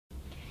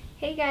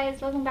Hey guys,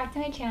 welcome back to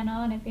my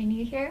channel, and if you're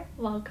new here,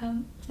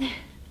 welcome.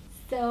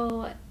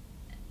 So,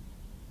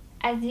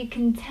 as you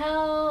can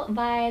tell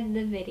by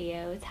the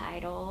video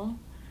title,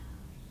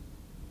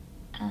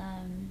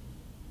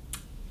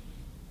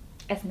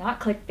 it's not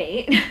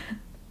clickbait.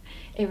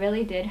 It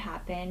really did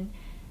happen,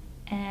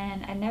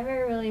 and I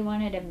never really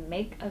wanted to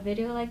make a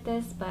video like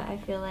this, but I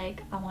feel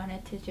like I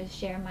wanted to just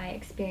share my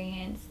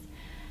experience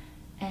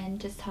and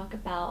just talk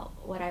about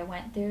what I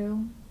went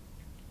through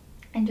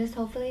and just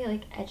hopefully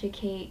like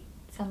educate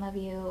some of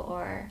you,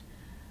 or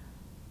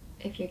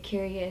if you're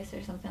curious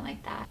or something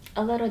like that.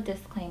 A little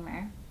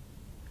disclaimer: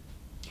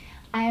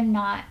 I am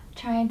not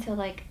trying to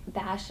like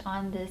bash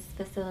on this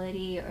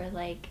facility or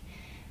like,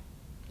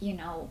 you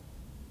know,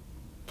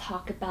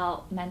 talk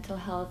about mental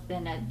health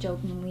in a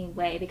jokingly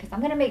way, because I'm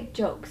gonna make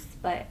jokes,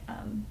 but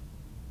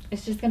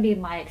it's just gonna be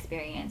my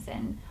experience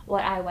and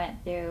what I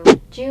went through.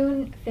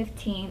 June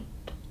 15th,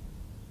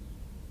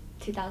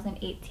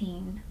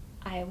 2018,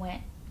 I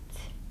went,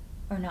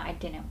 or no, I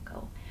didn't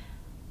go,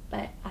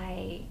 but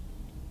I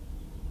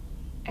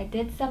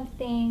did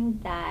something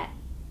that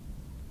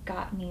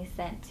got me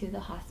sent to the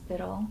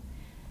hospital,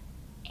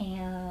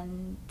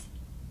 and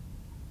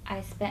I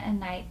spent a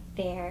night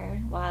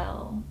there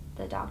while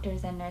the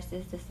doctors and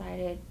nurses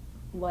decided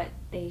what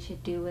they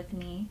should do with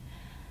me.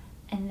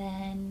 And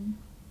then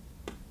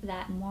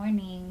that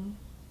morning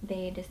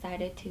they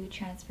decided to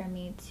transfer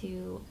me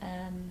to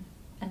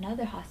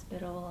another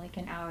hospital like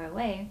an hour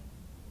away,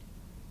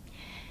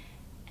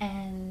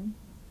 and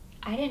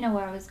I didn't know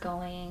where I was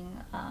going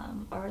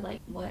or like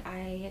what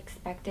I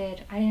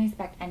expected. I didn't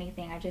expect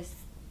anything. I just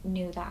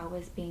knew that I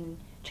was being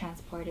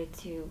transported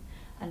to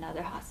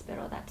another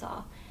hospital, that's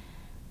all.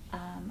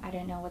 I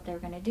didn't know what they were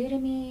gonna do to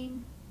me.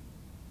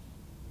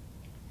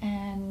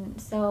 And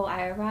so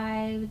I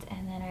arrived,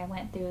 and then I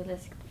went through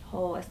this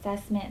whole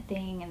assessment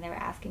thing, and they were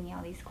asking me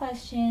all these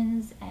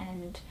questions,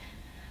 and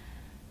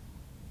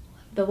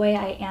the way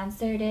I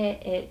answered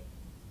it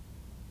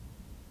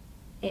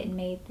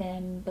made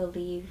them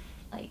believe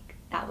like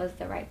that was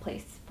the right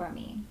place for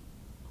me.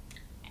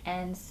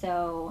 And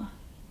so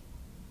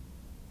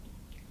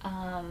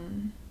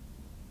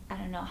I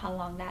don't know how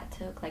long that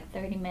took, like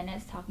 30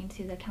 minutes talking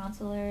to the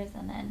counselors,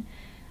 and then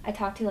I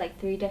talked to like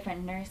 3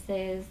 different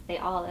nurses. They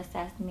all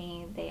assessed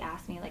me. They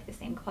asked me like the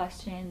same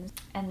questions,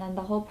 and then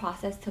the whole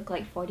process took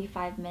like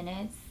 45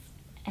 minutes.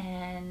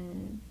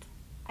 And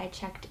I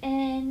checked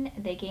in.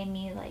 They gave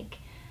me like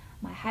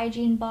my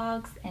hygiene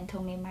box and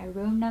told me my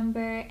room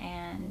number,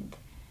 and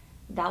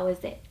that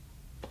was it.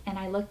 And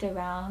I looked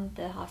around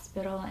the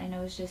hospital, and it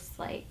was just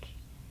like,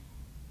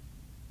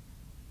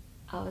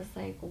 I was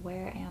like,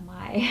 where am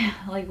I?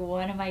 Like,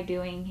 what am I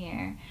doing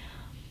here?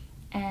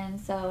 And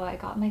so I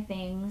got my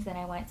things and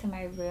I went to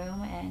my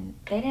room, and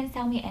they didn't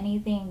tell me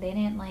anything. They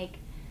didn't like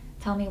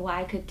tell me what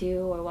I could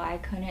do or what I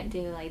couldn't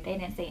do. Like, they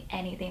didn't say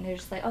anything. They're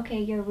just like,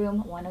 okay, your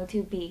room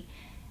 102B.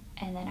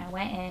 And then I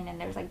went in, and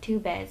there was like 2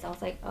 beds. I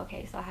was like,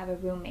 okay, so I have a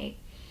roommate.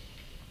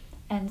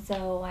 And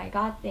so when I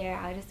got there,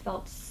 I just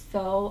felt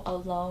so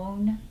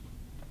alone.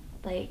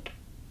 Like,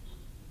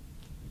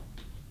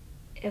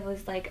 it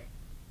was like,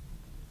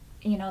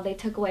 you know, they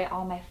took away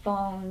all my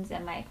phones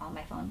and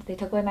they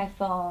took away my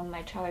phone,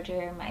 my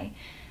charger, my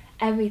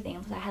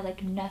everything. So I had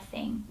like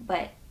nothing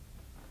but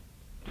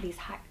these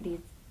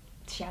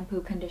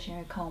shampoo,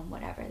 conditioner, comb,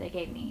 whatever they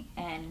gave me,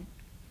 and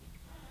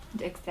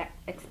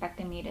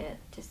expecting me to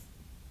just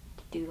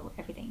do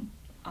everything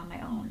on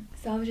my own.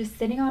 So I was just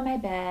sitting on my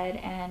bed,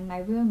 and my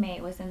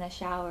roommate was in the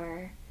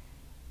shower,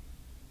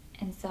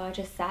 and so I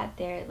just sat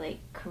there like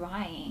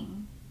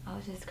crying. I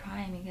was just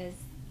crying because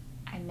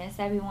I miss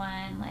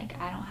everyone. Like,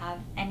 I don't have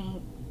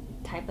any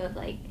type of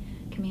like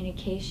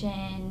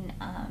communication.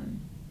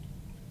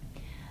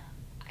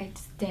 I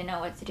just didn't know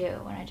what to do,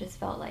 and I just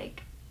felt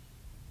like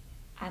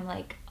I'm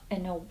like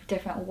in a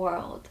different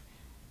world.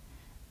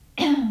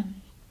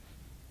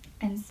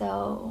 And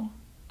so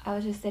I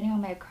was just sitting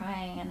on my bed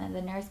crying, and then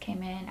the nurse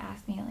came in and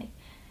asked me like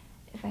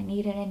if I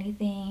needed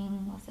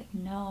anything. I was like,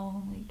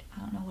 no, like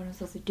I don't know what I'm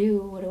supposed to do.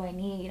 What do I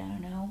need? I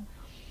don't know.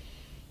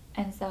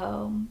 And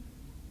so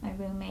my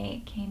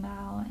roommate came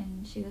out,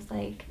 and she's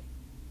like,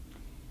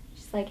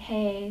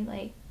 hey,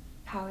 like,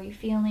 how are you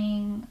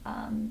feeling?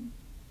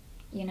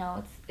 You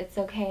know, it's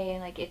okay.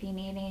 Like, if you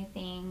need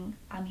anything,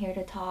 I'm here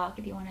to talk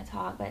if you want to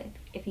talk, but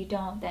if you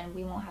don't, then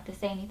we won't have to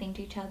say anything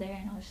to each other.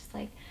 And I was just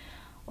like,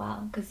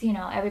 wow, because, you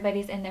know,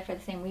 everybody's in there for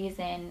the same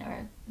reason,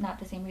 or not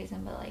the same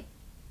reason, but like,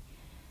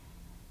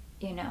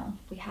 you know,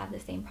 we have the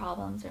same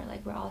problems, or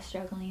like we're all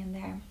struggling in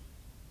there.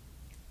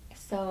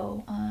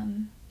 So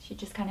she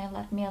just kind of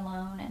left me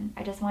alone, and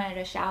I just wanted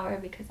a shower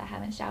because I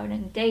haven't showered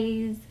in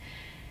days.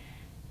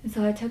 And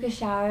so I took a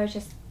shower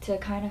just to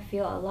kind of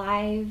feel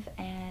alive,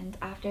 and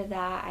after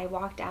that I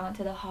walked out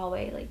into the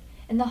hallway. Like,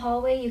 in the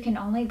hallway you can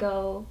only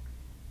go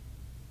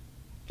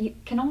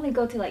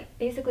to like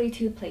basically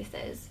 2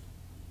 places,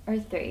 or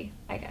 3,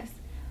 I guess.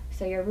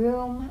 So your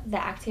room,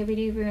 the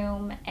activity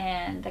room,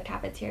 and the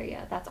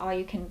cafeteria. That's all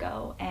you can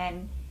go,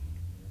 and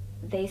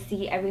they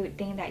see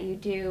everything that you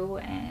do,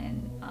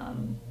 and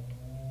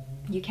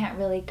you can't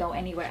really go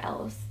anywhere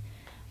else,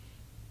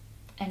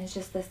 and it's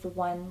just this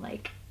one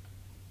like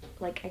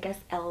I guess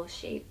L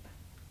shape.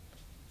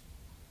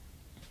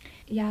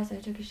 Yeah, so I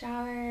took a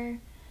shower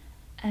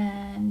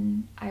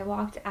and I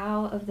walked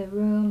out of the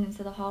room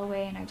into the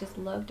hallway, and I just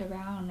looked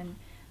around, and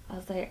I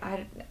was like,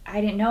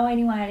 I didn't know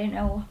anyone, I didn't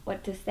know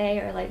what to say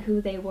or like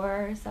who they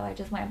were, so I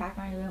just went back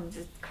to my room and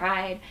just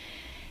cried.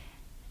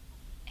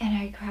 And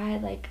I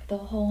cried like the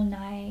whole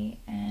night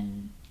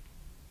and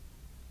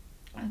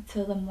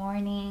until the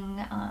morning.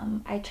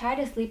 I tried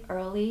to sleep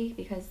early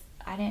because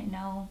I didn't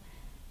know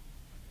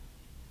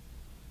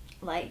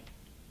like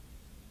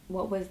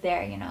what was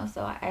there, you know,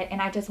 so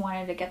I just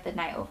wanted to get the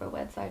night over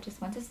with, so I just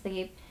went to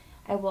sleep.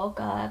 I woke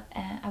up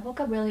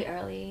really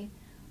early.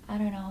 I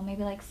don't know,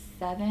 maybe like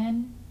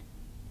 7.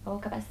 I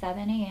woke up at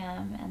 7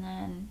 a.m. and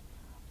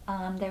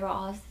then they were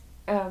all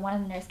one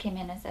of the nurses came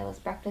in and said it was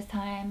breakfast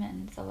time,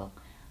 and so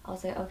I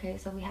was like, okay,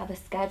 so we have a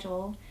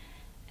schedule,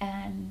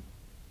 and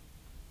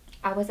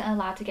I wasn't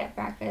allowed to get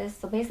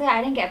breakfast. So basically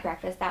I didn't get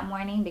breakfast that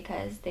morning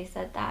because they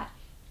said that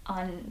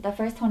on the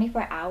first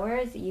 24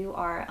 hours you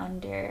are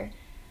under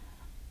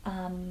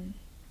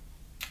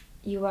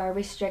you are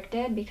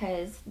restricted,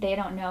 because they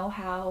don't know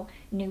how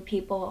new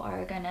people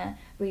are gonna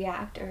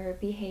react or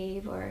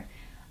behave or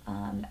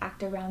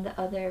act around the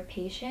other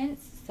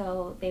patients,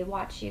 so they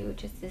watch you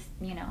just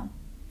you know,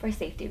 for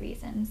safety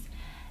reasons.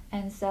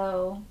 And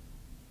so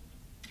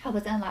I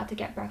wasn't allowed to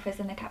get breakfast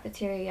in the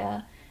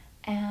cafeteria,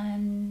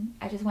 and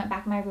I just went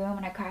back in my room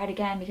and I cried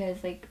again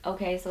because like,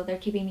 okay, so they're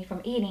keeping me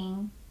from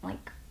eating,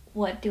 like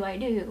what do I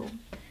do?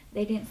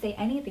 They didn't say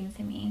anything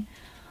to me.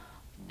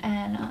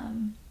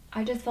 And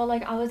I just felt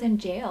like I was in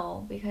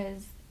jail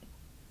because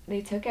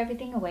they took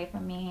everything away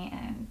from me,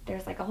 and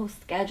there's like a whole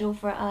schedule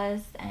for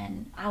us,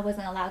 and I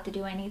wasn't allowed to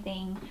do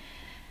anything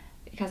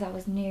because I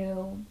was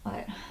new.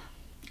 But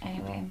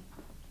anyway,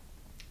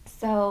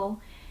 so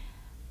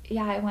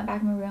yeah, I went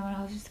back in my room and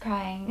I was just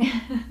crying.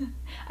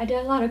 I did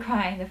a lot of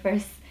crying the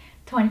first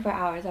 24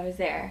 hours I was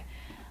there.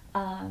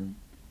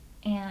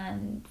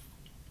 And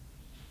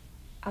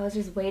I was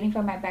just waiting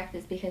for my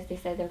breakfast because they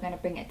said they were going to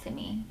bring it to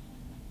me.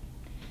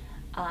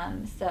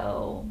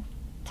 So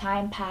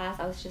time passed.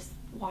 I was just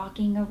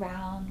walking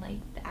around like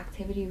the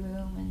activity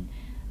room, and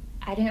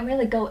I didn't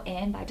really go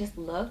in, but I just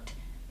looked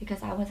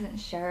because I wasn't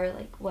sure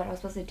like what I was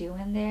supposed to do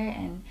in there.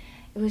 And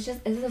it was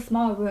a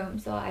small room,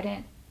 so I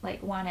didn't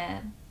like want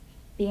to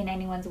be in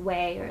anyone's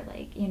way, or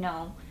like, you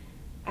know,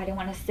 I didn't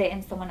want to sit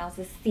in someone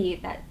else's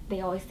seat that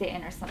they always sit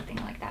in or something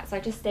like that. So I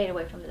just stayed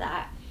away from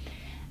that.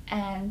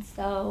 And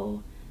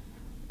so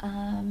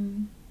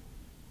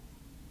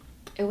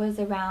it was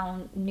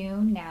around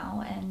noon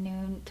now,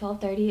 and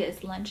 12:30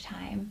 is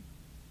lunchtime.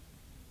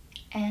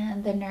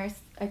 And the nurse,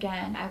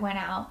 again, I went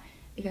out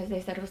because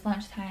they said it was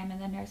lunchtime, and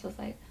the nurse was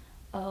like,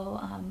 oh,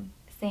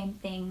 same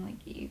thing, like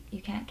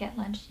you can't get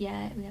lunch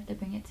yet, we have to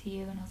bring it to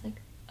you. And I was like,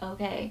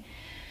 okay.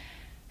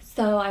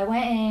 So I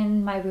went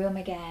in my room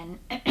again.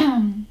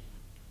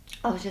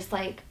 I was just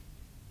like,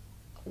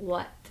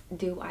 what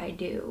do I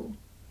do?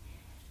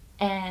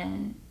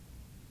 And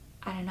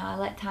I don't know, I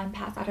let time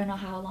pass, I don't know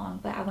how long,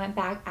 but I went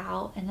back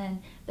out, and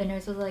then the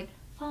nurse was like,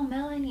 oh,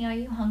 Melanie, are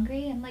you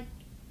hungry? And like,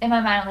 in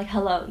my mind, I'm like,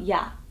 hello,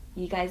 yeah,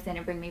 you guys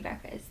didn't bring me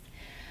breakfast.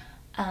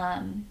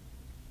 And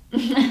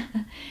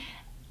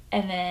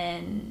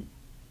then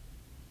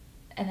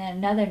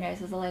another nurse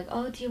was like,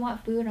 oh, do you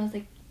want food? And I was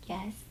like,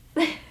 yes.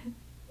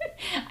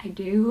 I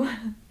do.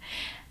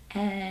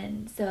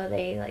 And so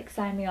they like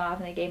signed me off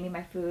and they gave me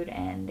my food,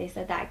 and they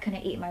said that I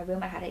couldn't eat in my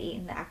room, I had to eat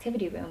in the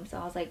activity room. So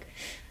I was like,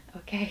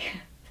 okay.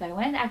 So I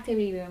went in the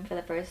activity room for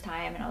the first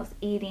time, and I was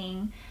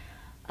eating.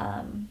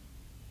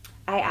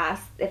 I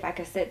asked if I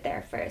could sit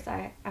there first.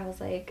 I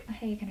was like,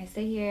 hey, can I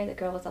sit here? The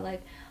girl was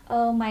like,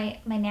 oh, my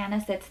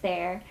Nana sits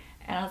there.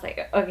 And I was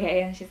like,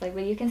 okay. And she's like,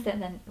 well, you can sit in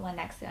the one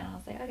next to it. And I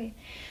was like, okay.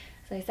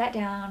 So I sat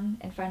down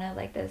in front of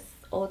like this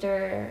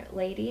older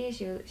lady.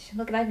 She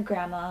looked like a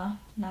grandma,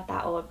 not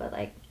that old, but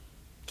like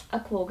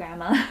a cool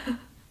grandma.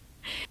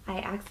 I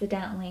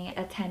accidentally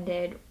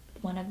attended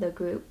one of the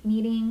group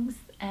meetings,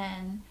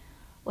 and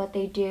what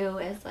they do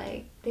is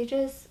like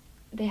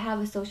they have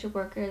a social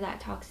worker that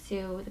talks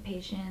to the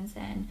patients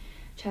and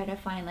try to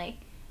find like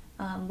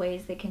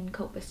ways they can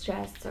cope with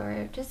stress,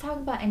 or just talk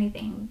about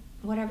anything,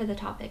 whatever the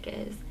topic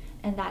is.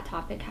 And that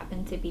topic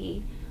happened to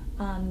be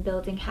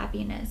building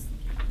happiness.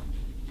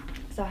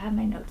 So I have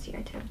my notes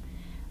here too.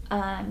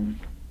 And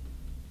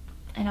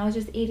I was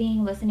just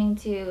eating, listening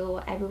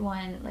to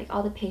everyone, like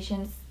all the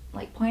patients,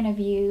 like point of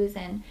views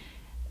and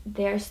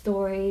their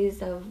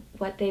stories of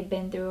what they've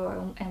been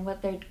through and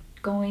what they're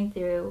going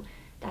through,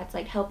 that's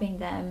like helping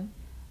them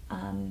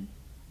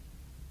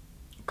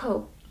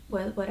cope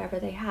with whatever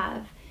they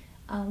have.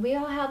 We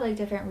all have like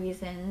different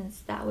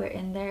reasons that we're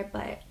in there,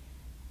 but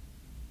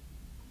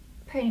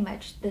pretty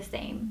much the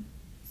same.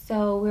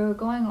 So we were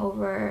going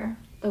over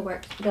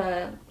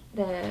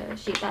the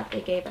sheet that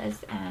they gave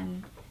us,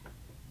 and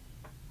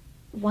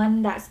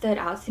one that stood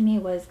out to me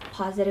was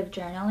positive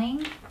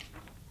journaling.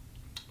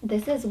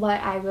 This is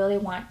what I really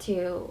want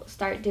to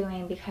start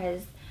doing,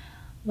 because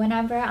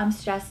whenever I'm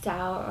stressed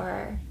out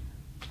or,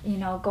 you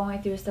know,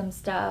 going through some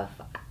stuff,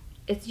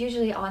 it's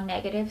usually all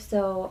negative.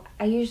 So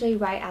I usually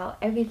write out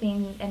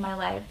everything in my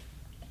life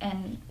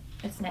and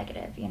it's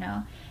negative, you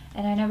know,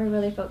 and I never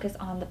really focus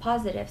on the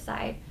positive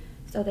side.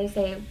 So they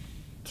say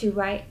to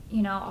write,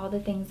 you know, all the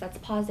things that's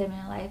positive in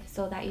your life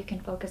so that you can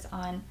focus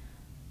on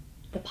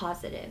the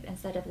positive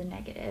instead of the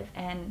negative.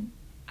 And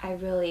I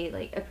really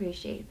like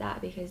appreciate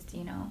that because,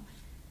 you know,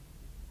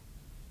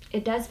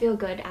 it does feel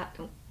good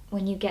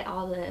when you get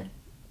all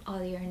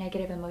your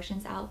negative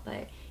emotions out,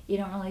 but you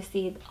don't really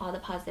see all the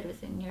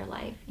positives in your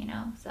life, you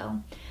know. So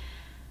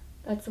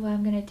that's what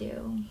I'm gonna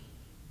do.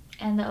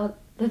 And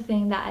the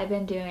thing that I've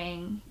been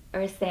doing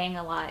or saying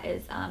a lot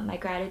is my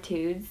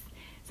gratitudes.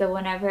 So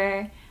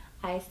whenever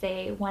I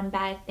say one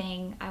bad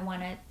thing, I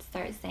want to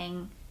start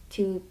saying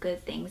two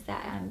good things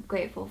that I'm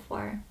grateful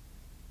for,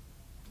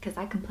 because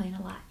I complain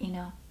a lot, you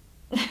know.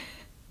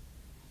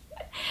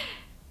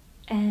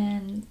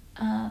 And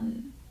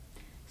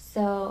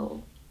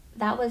so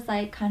that was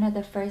like kind of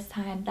the first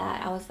time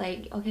that I was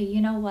like, okay,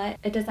 you know what,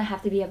 it doesn't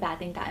have to be a bad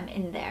thing that I'm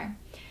in there.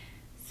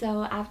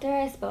 So after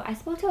I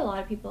spoke to a lot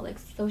of people, like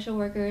social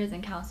workers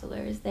and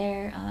counselors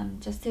there,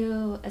 just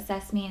to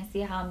assess me and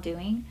see how I'm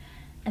doing.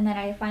 And then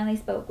I finally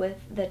spoke with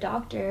the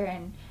doctor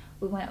and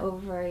we went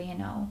over, you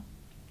know,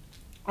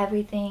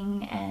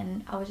 everything,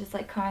 and I was just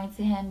like crying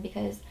to him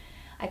because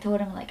I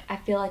told him like I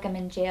feel like I'm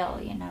in jail,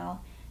 you know,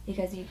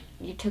 because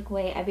you took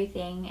away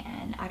everything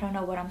and I don't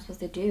know what I'm supposed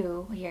to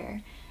do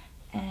here.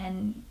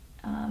 And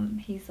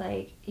he's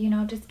like, you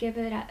know, just give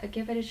it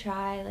a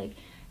try, like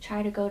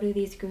try to go to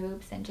these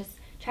groups and just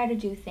try to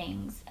do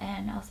things.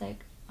 And I was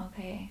like,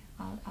 okay,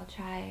 I'll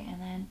try.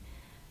 And then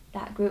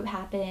that group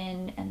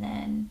happened, and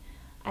then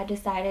I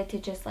decided to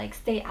just like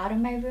stay out of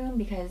my room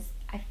because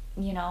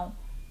you know,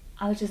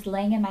 I was just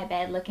laying in my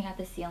bed looking at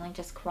the ceiling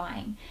just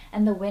crying.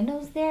 And the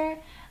windows there,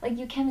 like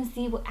you can't even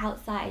see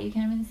outside. You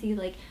can't even see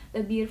like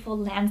the beautiful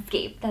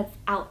landscape that's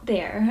out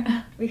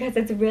there because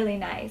it's really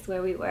nice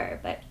where we were,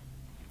 but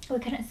we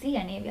couldn't see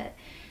any of it.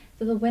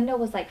 So the window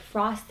was like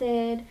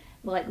frosted,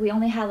 but like we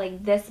only had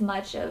like this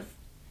much of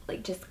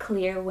like just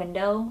clear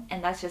window,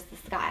 and that's just the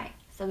sky.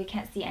 So we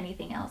can't see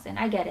anything else. And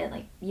I get it,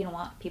 like you don't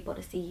want people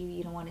to see you,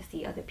 you don't want to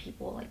see other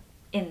people like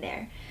in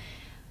there.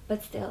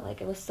 But still,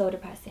 like it was so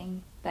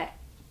depressing. But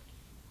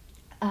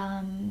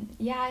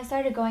yeah, I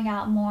started going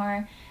out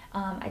more.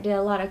 I did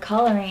a lot of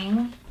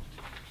coloring.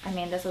 I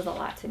mean, this was a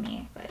lot to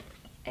me, but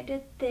I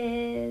did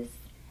this.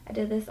 I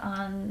did this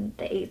on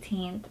the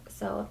 18th,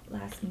 so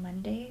last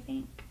Monday, I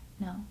think.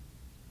 No.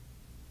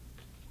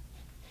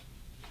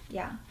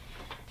 Yeah.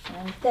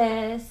 And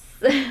this.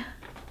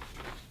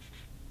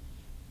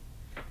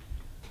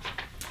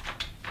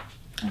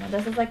 I know,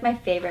 this is like my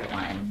favorite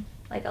one.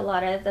 Like a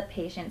lot of the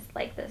patients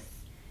like this,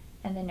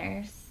 and the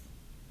nurse.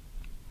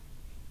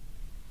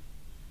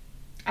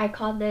 I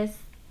call this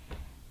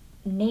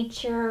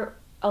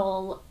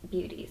natural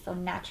beauty, so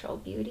natural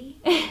beauty.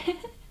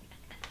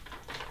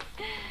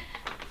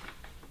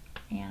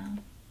 Yeah.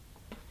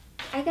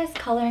 I guess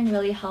coloring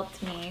really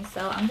helped me,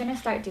 so I'm gonna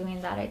start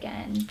doing that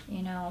again,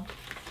 you know.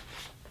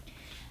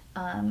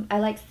 I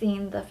like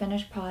seeing the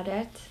finished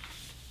product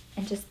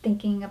and just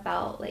thinking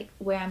about like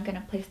where I'm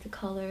gonna place the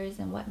colors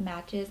and what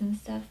matches and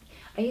stuff.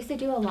 I used to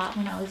do a lot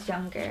when I was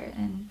younger,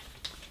 and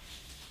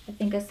I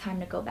think it's time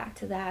to go back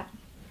to that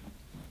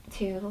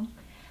too.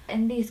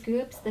 In these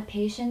groups, the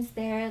patients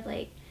there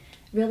like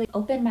really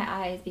opened my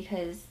eyes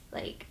because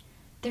like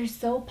they're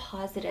so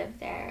positive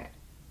there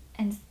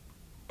and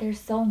they're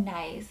so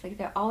nice. Like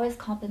they're always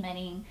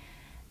complimenting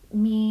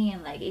me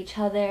and like each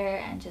other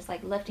and just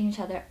like lifting each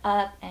other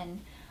up. And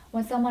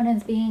when someone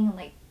is being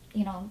like,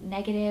 you know,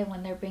 negative,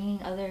 when they're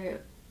bringing other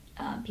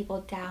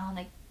people down,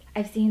 like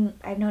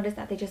I've noticed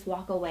that they just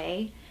walk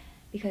away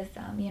because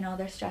you know,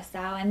 they're stressed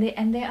out,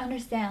 and they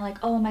understand like,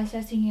 oh, am I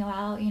stressing you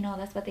out? You know,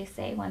 that's what they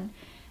say when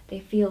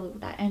they feel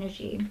that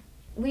energy.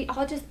 We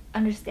all just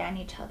understand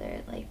each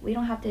other. Like we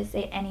don't have to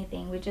say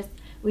anything. We just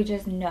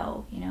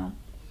know, you know.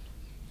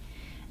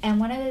 And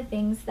one of the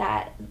things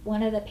that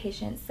one of the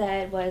patients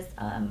said was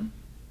when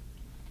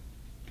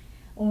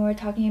we were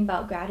talking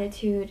about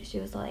gratitude, she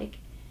was like,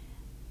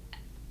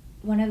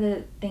 one of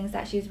the things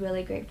that she's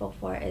really grateful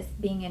for is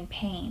being in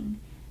pain.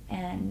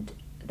 And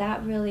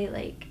that really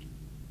like,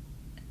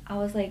 I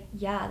was like,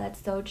 yeah,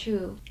 that's so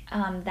true.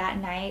 That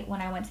night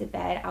when I went to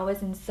bed, I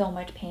was in so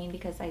much pain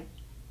because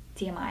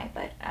TMI,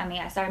 but I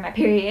mean, I started my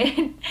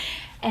period.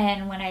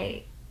 And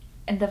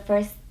the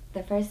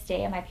first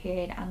day of my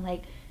period, I'm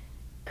like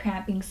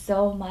cramping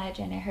so much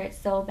and it hurt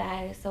so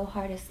bad. It's so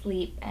hard to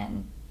sleep,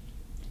 and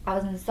I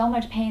was in so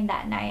much pain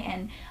that night.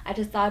 And I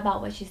just thought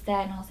about what she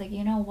said, and I was like,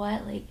 you know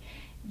what, like,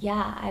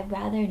 yeah, I'd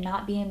rather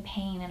not be in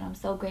pain, and I'm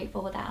so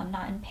grateful that I'm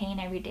not in pain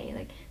every day.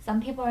 Like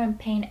some people are in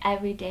pain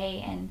every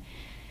day, and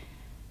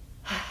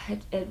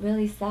it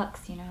really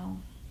sucks, you know.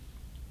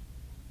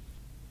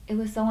 It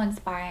was so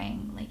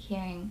inspiring, like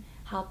hearing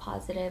how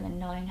positive and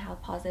knowing how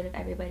positive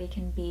everybody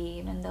can be,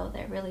 even though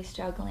they're really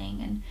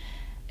struggling. And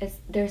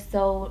they're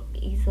so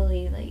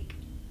easily like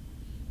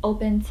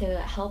open to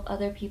help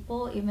other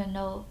people even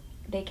though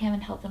they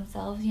can't help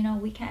themselves. You know,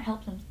 we can't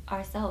help them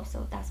ourselves,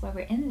 so that's why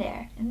we're in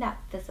there, in that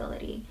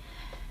facility.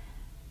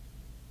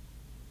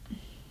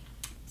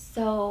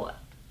 So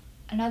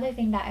another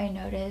thing that I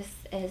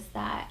noticed is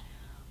that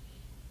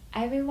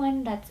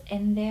everyone that's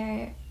in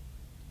there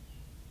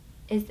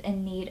is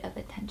in need of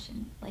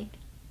attention. Like,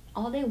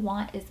 all they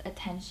want is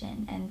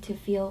attention and to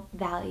feel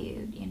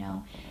valued, you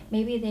know.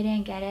 Maybe they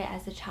didn't get it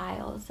as a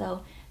child,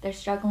 so they're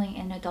struggling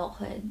in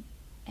adulthood,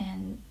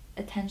 and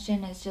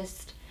attention is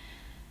just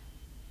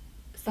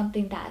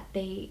something that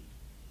they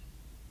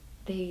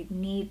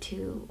need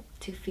to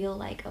feel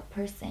like a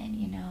person,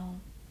 you know.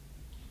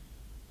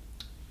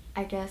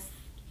 I guess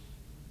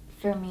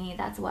for me,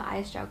 that's what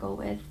I struggle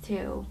with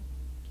too,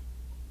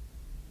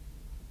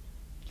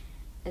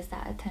 is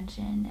that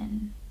attention.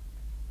 And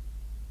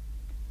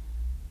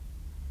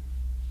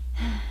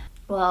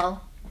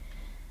well,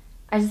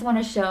 I just want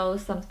to show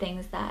some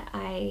things that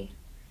I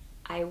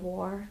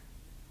wore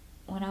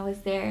when I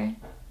was there.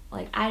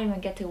 Like, I didn't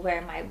even get to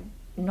wear my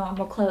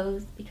normal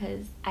clothes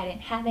because I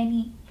didn't have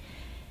any,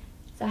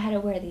 so I had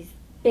to wear these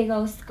big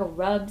old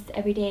scrubs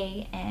every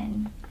day.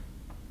 And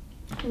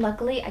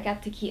luckily I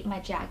got to keep my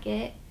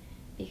jacket,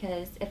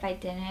 because if I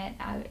didn't,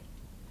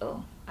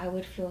 I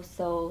would feel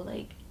so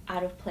like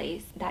out of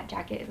place. That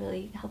jacket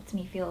really helped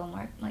me feel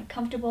more like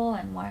comfortable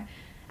and more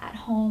at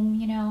home,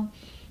 you know,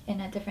 in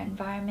a different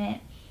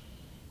environment.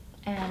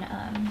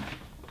 And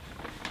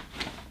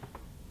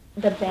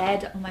the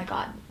bed, oh my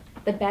god,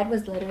 the bed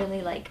was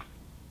literally like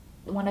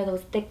one of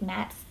those thick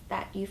mats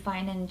that you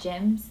find in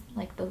gyms,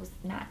 like those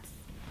mats,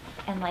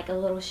 and like a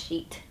little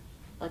sheet,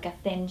 like a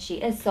thin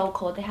sheet. It's so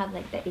cold. They have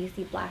like the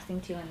AC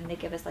blasting too, and they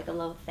give us like a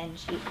little thin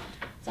sheet.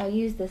 So I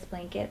used this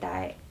blanket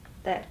that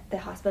the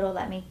hospital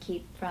let me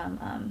keep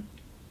from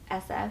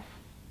SF.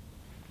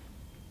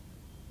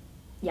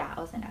 Yeah, I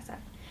was in SF,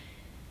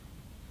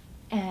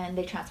 and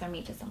they transferred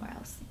me to somewhere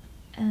else.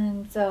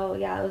 And so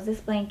yeah, it was this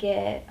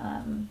blanket.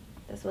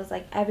 This was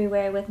like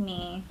everywhere with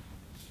me.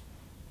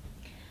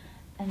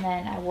 And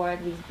then I wore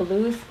these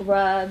blue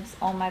scrubs.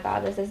 Oh my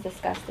god, this is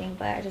disgusting,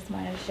 but I just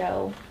wanted to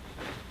show.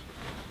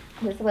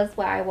 This was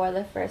what I wore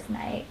the first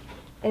night.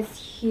 It's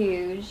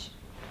huge.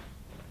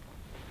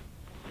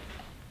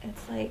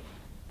 It's like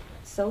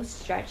so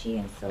stretchy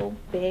and so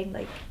big.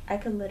 Like, I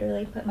could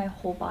literally put my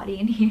whole body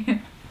in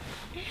here.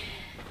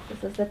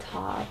 This is the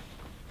top.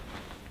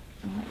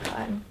 Oh my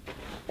god.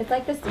 It's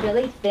like this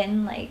really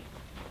thin, like,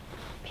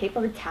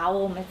 paper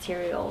towel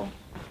material.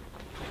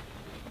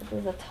 This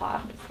is the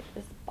top. It's like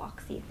this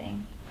boxy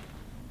thing.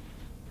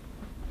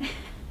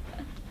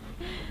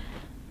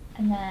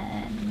 And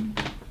then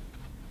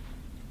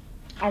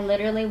I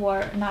literally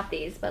wore, not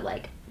these, but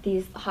like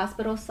these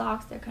hospital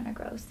socks. They're kind of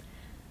gross.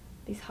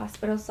 These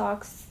hospital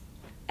socks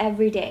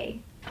every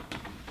day.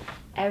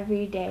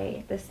 Every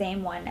day. The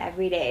same one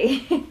every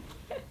day.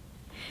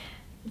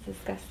 It's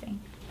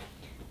disgusting.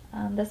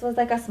 This was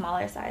like a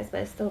smaller size,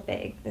 but it's still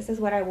big. This is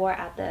what I wore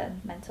at the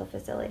mental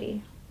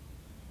facility.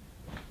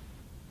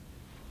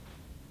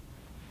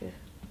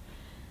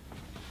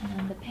 And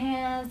then the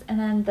pants, and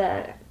then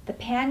the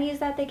panties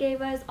that they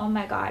gave us. Oh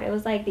my god, it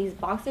was like these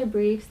boxer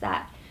briefs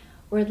that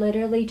were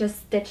literally just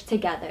stitched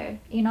together.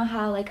 You know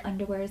how like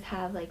underwears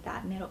have like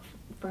that middle,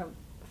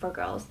 for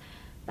girls,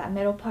 that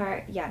middle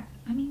part? Yeah,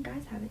 I mean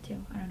guys have it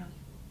too, I don't know.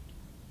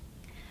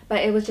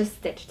 But it was just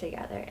stitched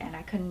together, and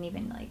I couldn't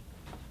even like,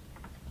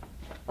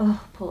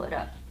 pull it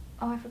up.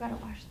 Oh, I forgot to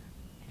wash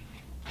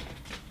them.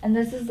 And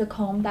this is the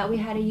comb that we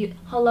had to use.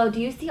 Hello, do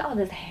you see all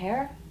this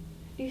hair?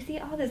 Do you see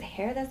all this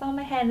hair that's on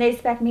my head? And they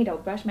expect me to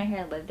brush my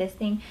hair with this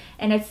thing,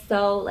 and it's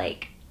so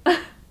like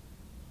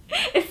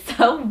it's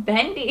so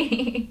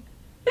bendy.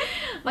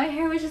 My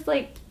hair was just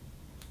like,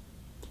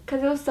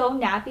 because it was so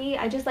nappy,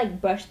 I just like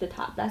brushed the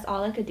top. That's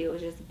all I could do,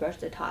 was just brush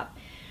the top.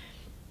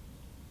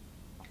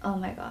 Oh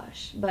my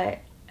gosh. But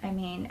I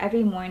mean,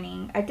 every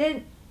morning I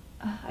did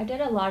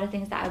a lot of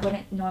things that I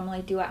wouldn't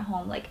normally do at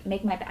home, like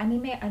make my bed. I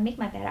mean, I make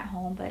my bed at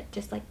home, but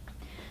just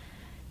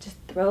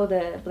throw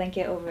the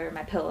blanket over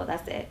my pillow,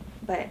 that's it.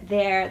 But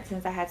there,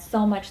 since I had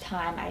so much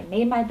time, I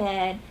made my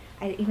bed.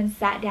 I even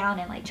sat down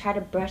and like tried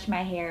to brush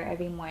my hair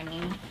every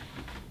morning,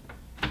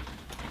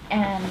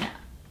 and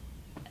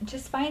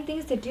just find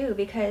things to do,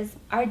 because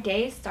our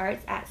day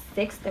starts at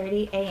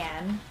 6:30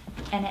 a.m.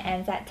 and it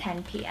ends at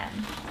 10 p.m.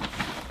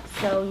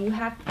 So you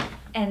have,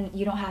 and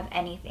you don't have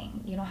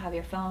anything. You don't have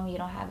your phone, you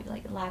don't have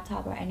like a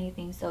laptop or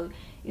anything, so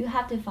you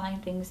have to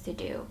find things to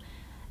do.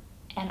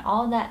 And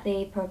all that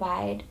they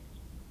provide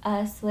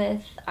us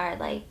with are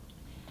like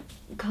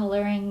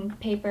coloring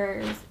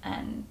papers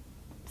and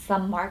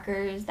some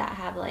markers that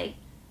have like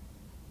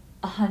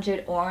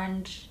 100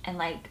 orange and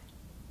like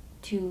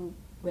 2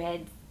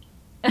 reds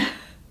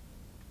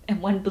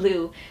and 1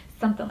 blue,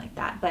 something like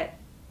that. But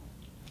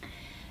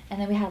and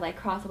then we had like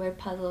crossword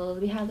puzzles.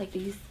 We had like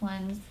these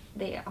ones.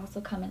 They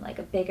also come in like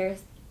a bigger,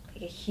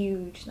 like a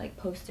huge like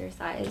poster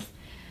size.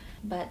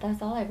 But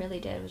that's all I really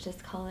did, was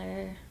just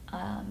color.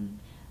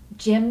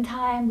 Gym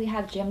time, we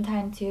have gym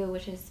time too,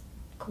 which is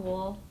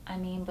cool. I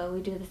mean, but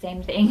we do the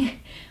same thing.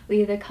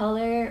 We either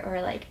color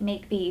or like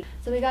make beads.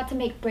 So we got to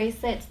make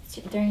bracelets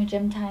during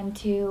gym time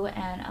too,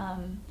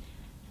 and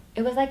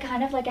it was like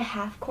kind of like a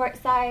half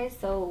court size,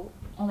 so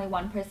only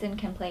one person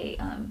can play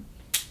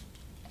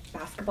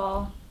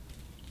basketball.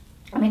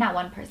 I mean, not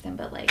one person,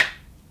 but like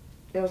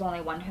there was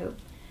only one hoop.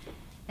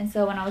 And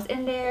so when I was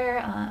in there,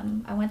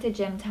 I went to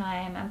gym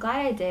time. I'm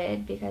glad I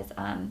did, because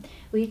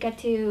we get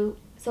to,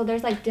 so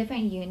there's like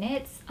different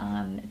units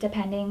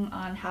depending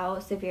on how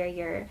severe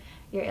your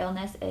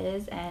illness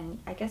is, and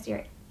I guess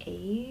your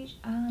age.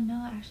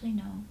 No, actually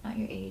no, not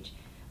your age.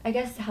 I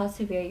guess how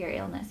severe your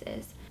illness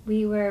is.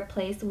 We were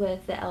placed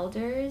with the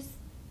elders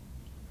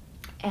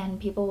and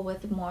people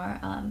with more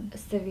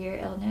severe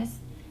illness,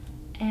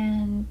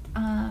 and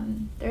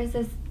there's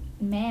this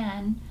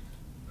man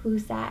who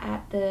sat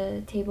at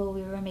the table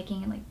we were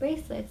making like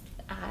bracelets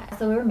at.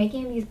 So we were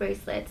making these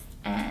bracelets,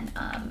 and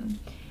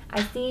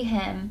I see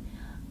him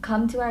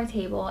come to our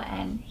table,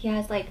 and he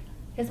has like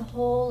his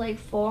whole like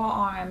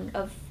forearm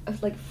of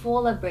like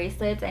full of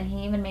bracelets, and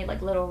he even made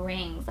like little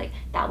rings. Like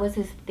that was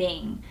his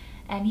thing.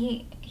 And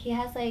he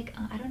has like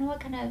I don't know what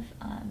kind of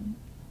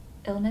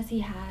illness he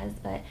has,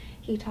 but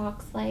he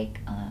talks like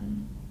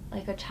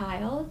a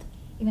child.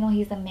 Even though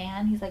he's a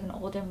man, he's like an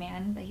older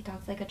man, but he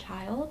talks like a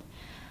child.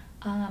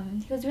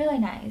 He was really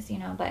nice, you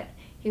know, but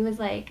he was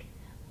like,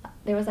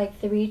 there was like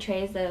 3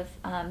 trays of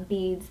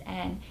beads,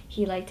 and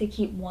he liked to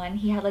keep one.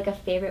 He had like a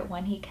favorite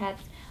one he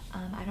kept.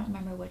 I don't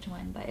remember which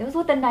one, but it was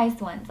with the nice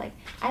ones. Like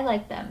I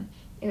like them.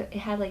 It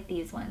had like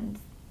these ones,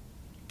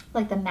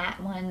 like the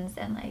matte ones,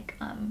 and like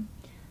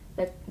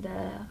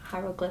the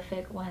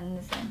hieroglyphic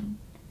ones and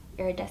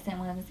iridescent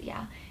ones.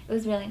 Yeah, it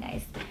was really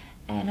nice.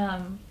 And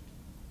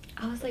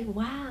I was like,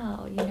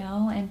 wow, you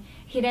know. And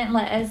he didn't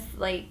let us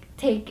like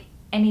take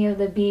any of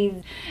the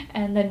beads,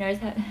 and the nurse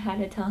had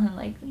to tell him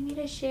like, we need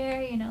to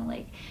share, you know,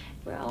 like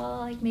we're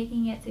all like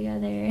making it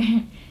together.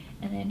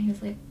 And then he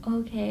was like,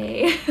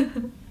 okay.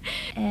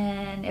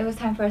 And it was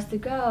time for us to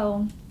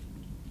go.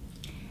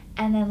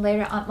 And then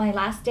later on, my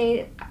last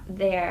day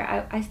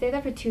there, I stayed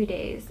there for 2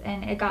 days,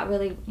 and it got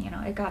really, you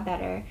know, it got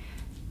better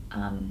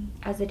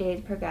as the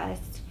days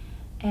progressed.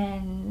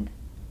 And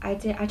I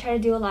tried to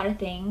do a lot of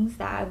things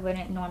that I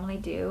wouldn't normally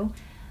do,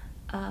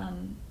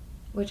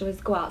 which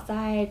was go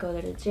outside, go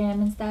to the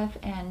gym and stuff.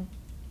 And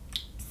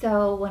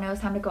so when it was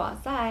time to go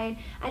outside,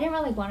 I didn't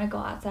really want to go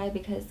outside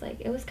because like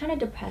it was kind of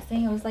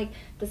depressing. It was like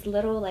this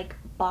little like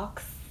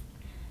box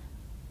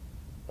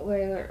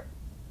where,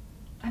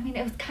 I mean,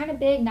 it was kind of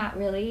big, not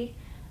really.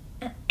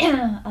 It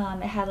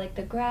had like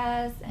the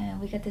grass,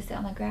 and we got to sit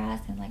on the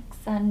grass and like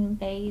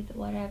sunbathe,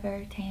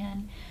 whatever,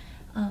 tan.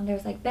 There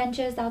was like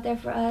benches out there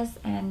for us,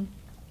 and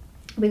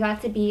we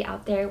got to be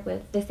out there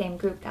with the same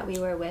group that we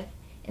were with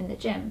in the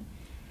gym.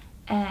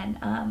 And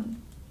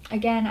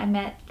again, I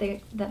met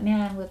the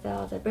man with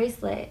the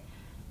bracelet,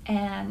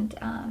 and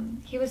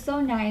he was so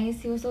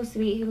nice. He was so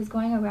sweet. He was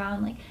going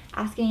around like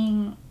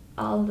asking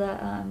all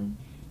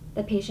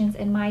the patients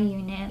in my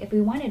unit if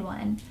we wanted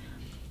one.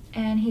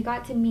 And he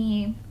got to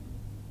me.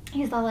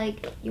 He's all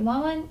like, "You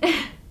want one?"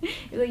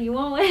 He's like, "You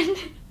want one?"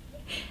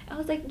 I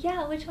was like,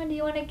 "Yeah, which one do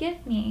you want to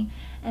give me?"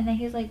 And then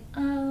he's like,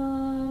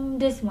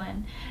 this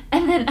one.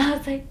 And then I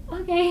was like,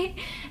 okay.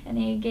 And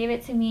he gave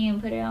it to me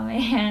and put it on my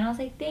hand. I was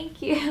like,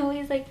 thank you.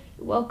 He's like,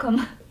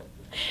 welcome.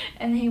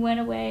 And then he went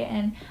away,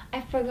 and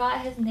I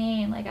forgot his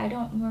name. Like, I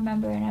don't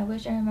remember, and I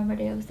wish I remembered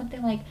it. It was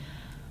something like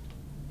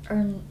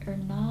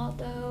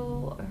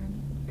Ronaldo or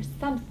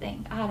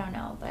something. I don't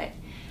know, but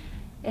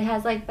it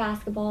has like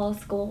basketball,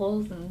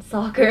 schools, and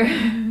soccer.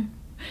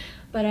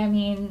 But I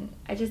mean,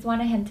 I just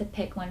wanted him to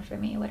pick one for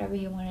me, whatever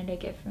he wanted to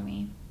give to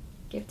me.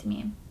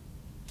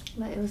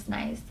 But it was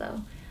nice,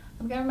 so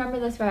I'm gonna remember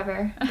this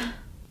forever.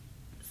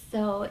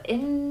 So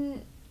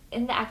in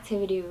the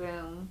activity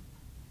room,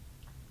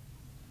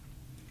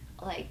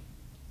 like,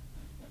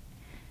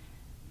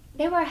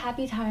 there were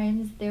happy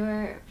times, there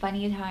were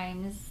funny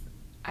times.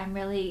 I'm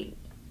really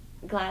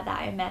glad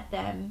that I met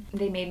them.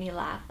 They made me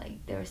laugh.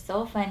 Like, they were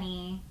so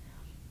funny.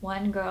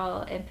 One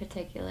girl in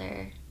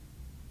particular,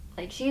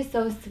 like, she's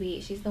so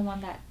sweet. She's the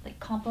one that like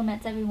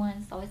compliments everyone.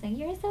 She's always saying,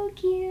 "You're so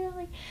cute,"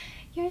 like,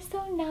 "You're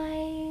so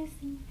nice."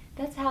 And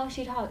that's how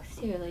she talks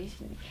too. Like,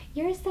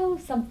 "You're so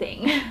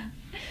something."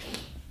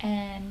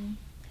 And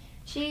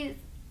she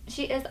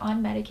is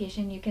on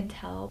medication, you can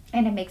tell,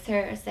 and it makes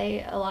her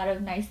say a lot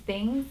of nice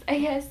things, I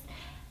guess.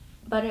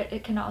 But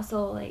it can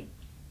also like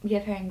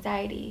give her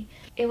anxiety.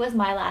 It was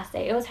my last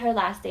day. It was her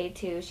last day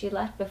too. She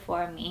left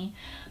before me.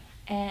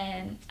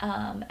 And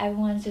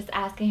everyone's just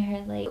asking her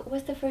like,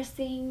 what's the first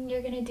thing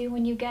you're gonna do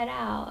when you get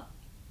out?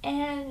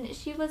 And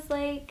she was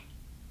like,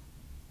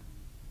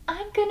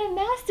 I'm gonna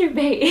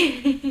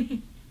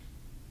masturbate.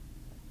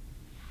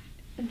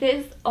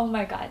 This, oh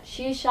my god,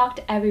 she shocked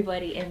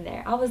everybody in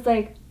there. I was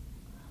like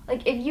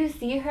if you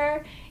see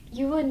her,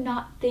 you would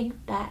not think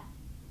that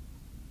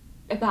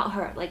about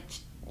her. Like,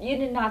 you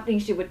did not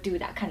think she would do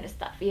that kind of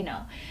stuff, you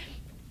know.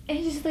 And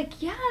she's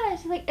like, yeah,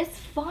 she's like, it's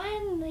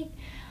fun. Like,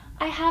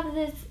 I have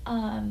this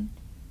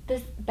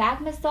this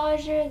back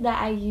massager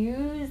that I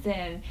use,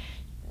 and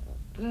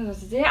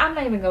I'm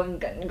not even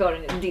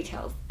going into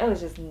details. It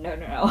was just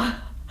no.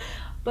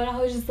 But I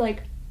was just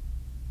like,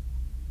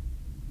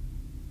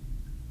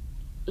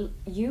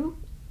 you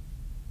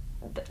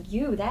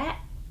that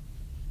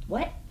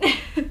what?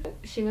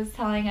 She was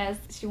telling us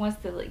she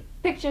wants to like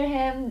picture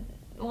him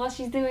while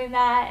she's doing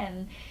that,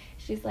 and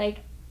she's like,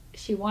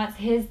 she wants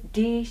his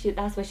D.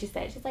 That's what she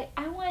said. She's like,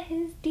 I want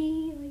his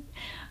D. Like,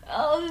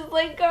 I was just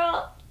like,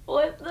 girl,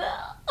 what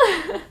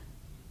the?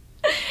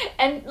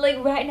 And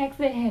like right next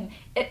to him,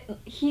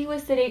 he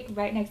was sitting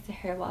right next to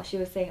her while she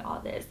was saying all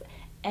this,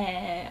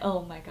 and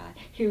oh my god,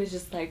 he was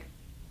just like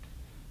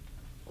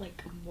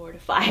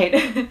mortified.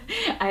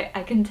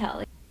 I can tell.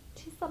 Like,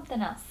 she's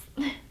something else.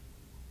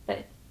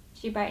 But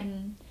she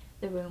brightened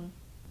the room.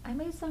 I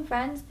made some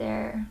friends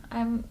there.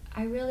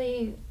 I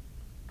really,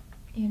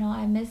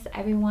 I miss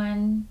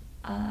everyone.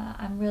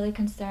 I'm really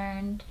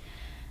concerned.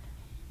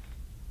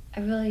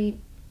 I really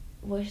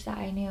wish that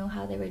I knew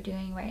how they were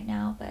doing right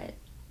now, but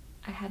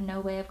I have no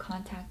way of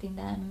contacting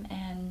them,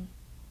 and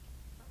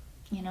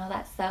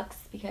that sucks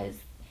because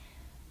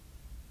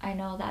I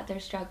know that they're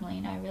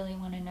struggling. I really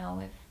want to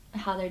know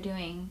how they're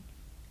doing,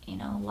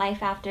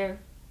 life after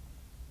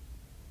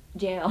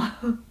jail.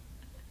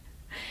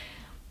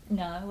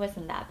 No, it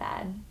wasn't that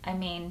bad. I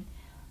mean,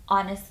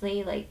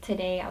 honestly, like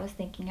today I was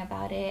thinking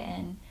about it,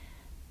 and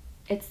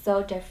it's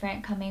so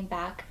different coming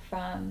back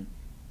from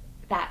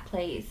that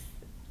place,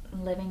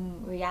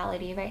 living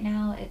reality right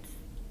now.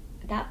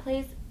 That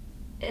place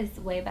is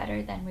way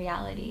better than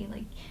reality.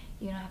 Like,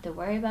 you don't have to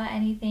worry about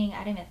anything.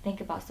 I didn't even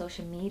think about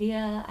social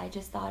media. I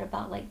just thought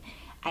about like,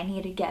 I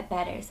need to get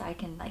better so I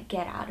can like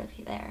get out of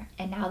there.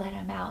 And now that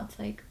I'm out, it's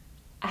like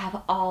I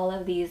have all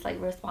of these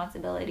like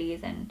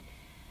responsibilities,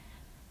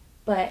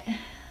 but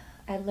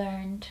I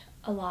learned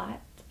a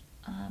lot.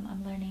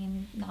 I'm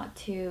learning not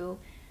to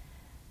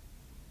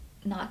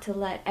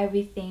let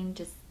everything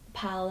just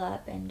pile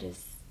up and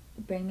just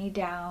bring me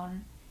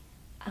down.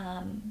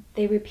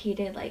 They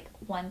repeated like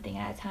one thing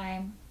at a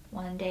time,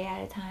 one day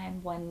at a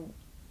time, one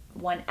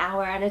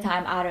hour at a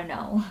time. I don't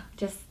know.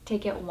 Just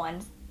take it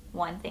one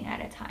thing at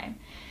a time.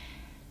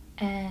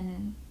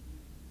 And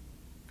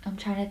I'm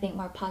trying to think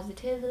more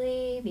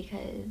positively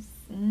because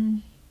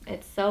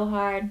it's so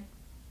hard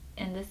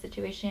in this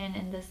situation,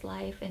 in this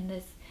life, in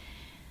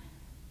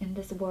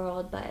this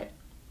world, but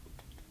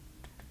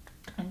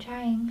I'm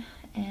trying.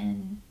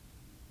 And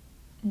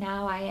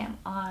now I am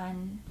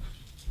on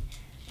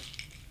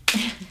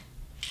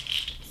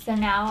so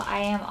now I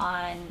am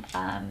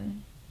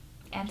on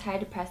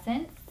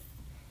antidepressants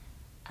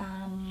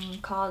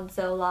called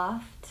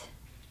Zoloft.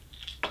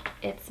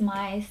 It's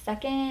my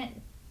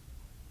second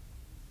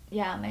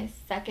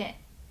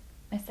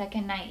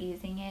night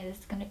using it. This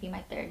is gonna be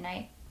my third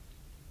night,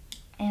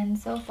 and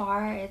so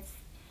far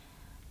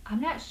I'm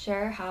not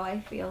sure how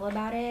I feel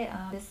about it.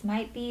 This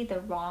might be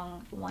the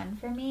wrong one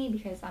for me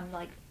because I'm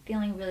like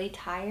feeling really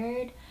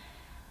tired,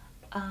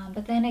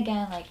 but then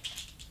again, like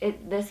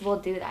this will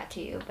do that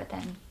to you. But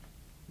then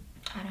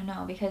I don't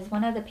know, because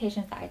one of the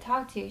patients that I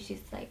talked to,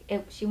 she's like,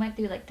 she went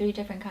through like 3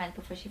 different kinds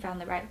before she found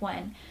the right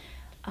one.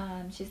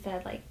 She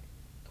said like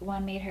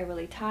one made her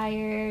really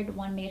tired,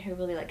 one made her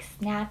really like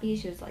snappy,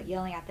 she was like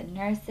yelling at the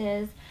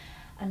nurses.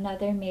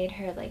 Another made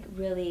her like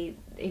really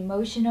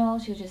emotional,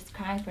 she was just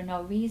crying for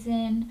no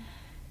reason.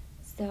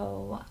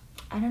 So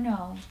I don't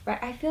know,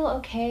 but I feel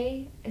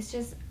okay. It's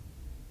just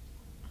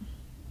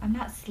I'm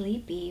not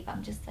sleepy, but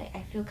I'm just like,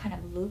 I feel kind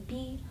of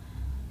loopy,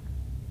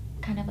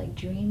 kind of like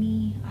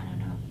dreamy. I don't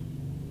know.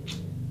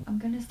 I'm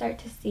gonna start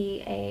to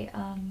see a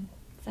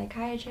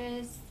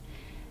psychiatrist,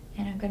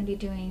 and I'm gonna be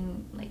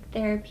doing like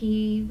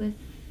therapy with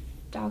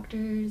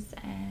doctors,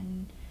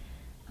 and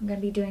I'm gonna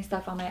be doing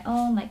stuff on my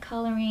own, like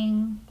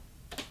coloring.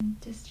 I'm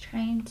just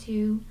trying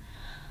to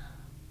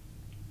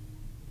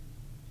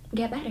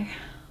get better.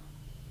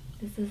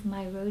 This is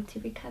my road to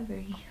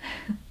recovery.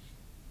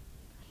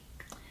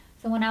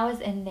 So when I was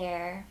in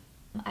there,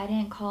 I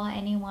didn't call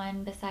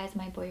anyone besides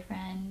my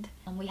boyfriend.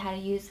 We had to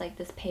use like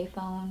this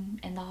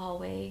payphone in the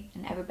hallway,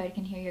 and everybody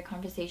can hear your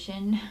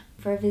conversation.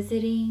 For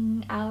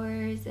visiting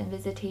hours and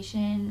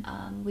visitation,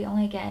 we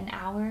only get an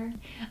hour.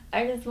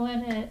 I just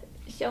want to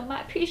show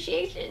my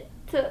appreciation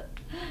to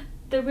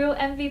the real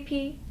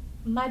MVP,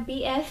 my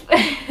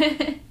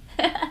BF,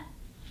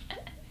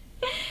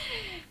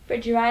 for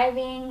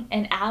driving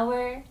an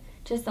hour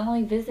just to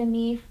only visit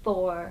me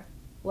for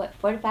what,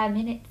 45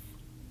 minutes,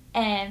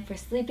 and for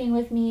sleeping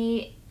with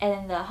me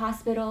in the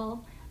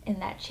hospital in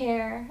that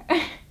chair,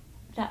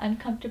 that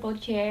uncomfortable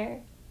chair,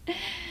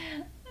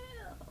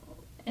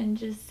 and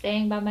just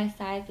staying by my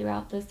side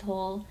throughout this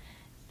whole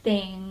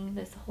thing,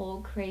 this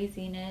whole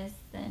craziness,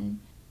 and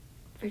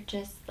for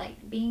just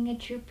like being a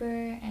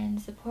trooper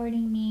and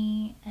supporting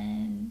me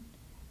and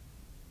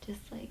just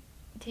like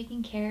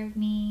taking care of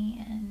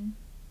me. And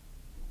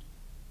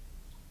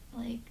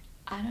like,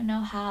 I don't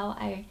know how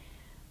I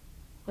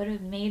would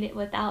have made it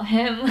without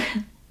him.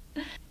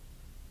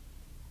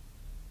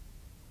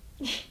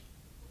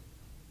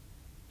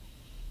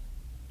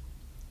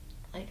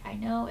 Like, I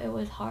know it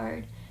was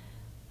hard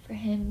for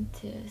him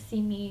to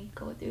see me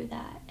go through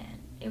that, and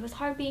it was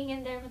hard being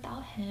in there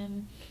without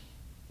him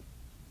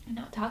and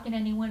not talking to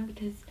anyone,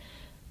 because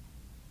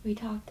we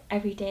talked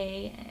every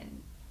day,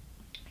 and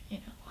you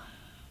know,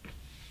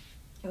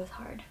 it was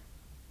hard.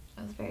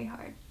 It was very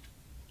hard.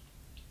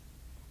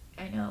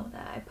 I know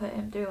that I put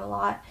him through a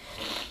lot.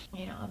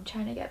 You know, I'm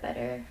trying to get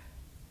better.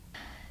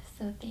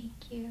 So thank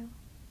you.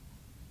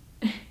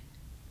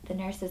 The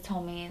nurses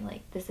told me,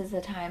 like, this is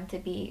the time to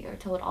be, or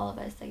told all of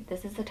us, like,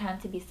 this is the time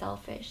to be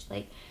selfish.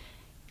 Like,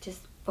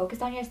 just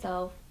focus on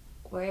yourself,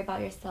 worry about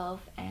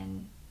yourself,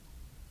 and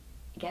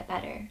get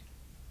better.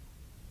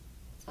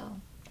 So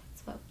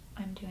that's what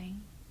I'm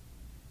doing.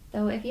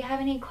 So if you have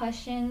any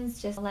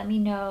questions, just let me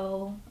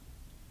know.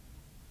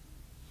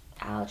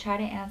 I'll try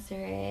to answer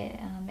it.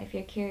 If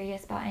you're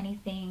curious about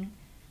anything,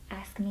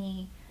 ask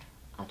me.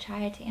 I'll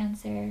try to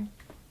answer.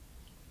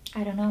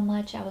 I don't know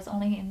much. I was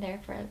only in there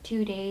for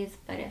 2 days,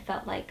 but it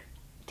felt like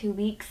 2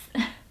 weeks.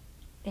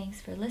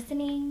 Thanks for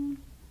listening.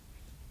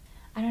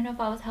 I don't know if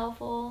I was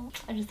helpful.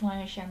 I just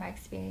wanted to share my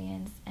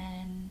experience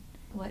and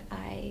what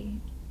I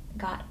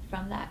got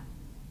from that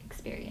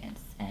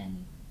experience,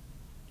 and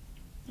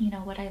you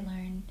know, what I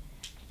learned.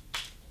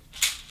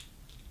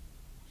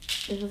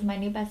 This is my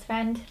new best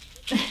friend.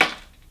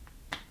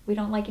 We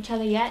don't like each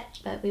other yet,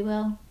 but we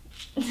will.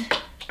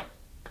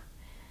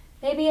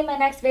 Maybe in my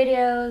next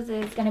videos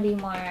it's gonna be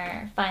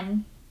more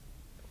fun.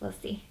 We'll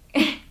see.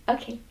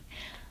 Okay,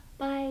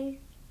 bye.